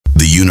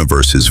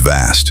universe is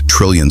vast,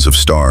 trillions of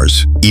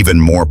stars, even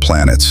more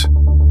planets.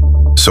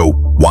 So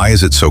why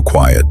is it so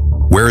quiet?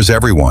 Where is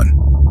everyone?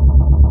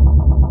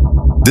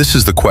 This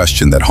is the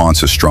question that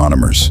haunts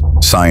astronomers,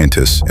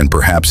 scientists, and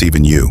perhaps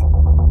even you.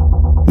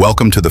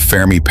 Welcome to the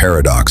Fermi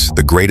Paradox,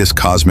 the greatest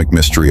cosmic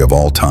mystery of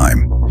all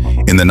time.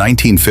 In the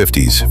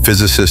 1950s,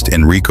 physicist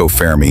Enrico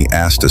Fermi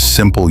asked a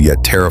simple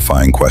yet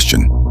terrifying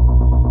question.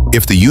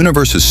 If the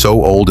universe is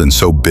so old and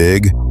so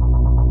big,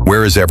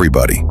 where is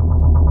everybody?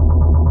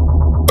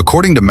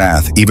 According to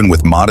math, even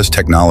with modest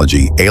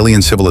technology,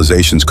 alien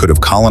civilizations could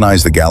have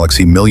colonized the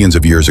galaxy millions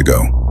of years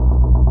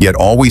ago. Yet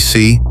all we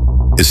see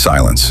is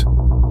silence.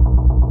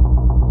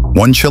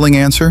 One chilling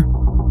answer?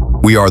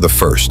 We are the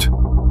first.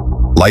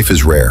 Life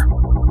is rare.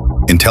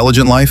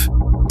 Intelligent life?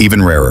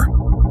 Even rarer.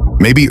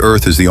 Maybe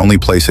Earth is the only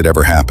place it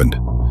ever happened.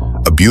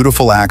 A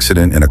beautiful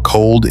accident in a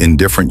cold,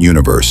 indifferent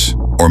universe.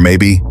 Or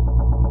maybe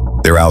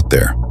they're out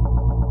there,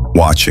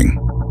 watching,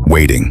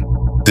 waiting.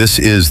 This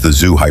is the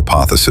zoo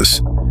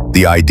hypothesis,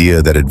 the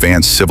idea that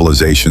advanced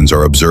civilizations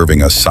are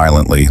observing us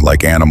silently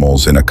like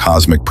animals in a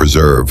cosmic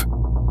preserve.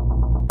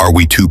 Are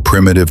we too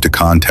primitive to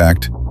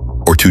contact,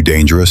 or too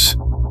dangerous?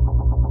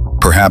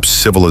 Perhaps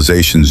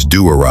civilizations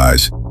do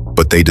arise,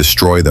 but they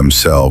destroy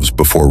themselves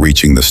before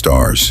reaching the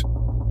stars.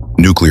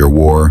 Nuclear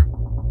war,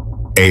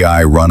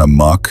 AI run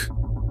amok,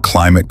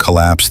 climate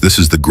collapse, this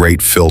is the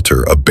great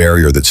filter, a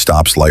barrier that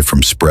stops life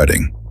from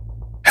spreading.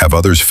 Have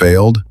others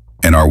failed?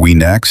 And are we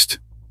next?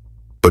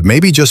 But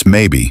maybe, just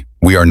maybe,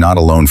 we are not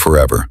alone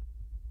forever.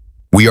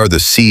 We are the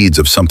seeds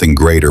of something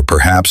greater.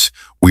 Perhaps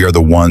we are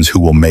the ones who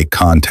will make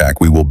contact.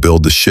 We will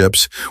build the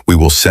ships. We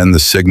will send the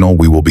signal.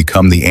 We will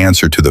become the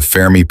answer to the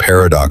Fermi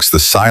Paradox. The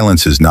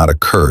silence is not a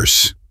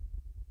curse.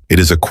 It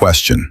is a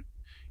question.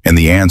 And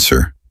the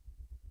answer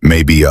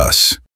may be us.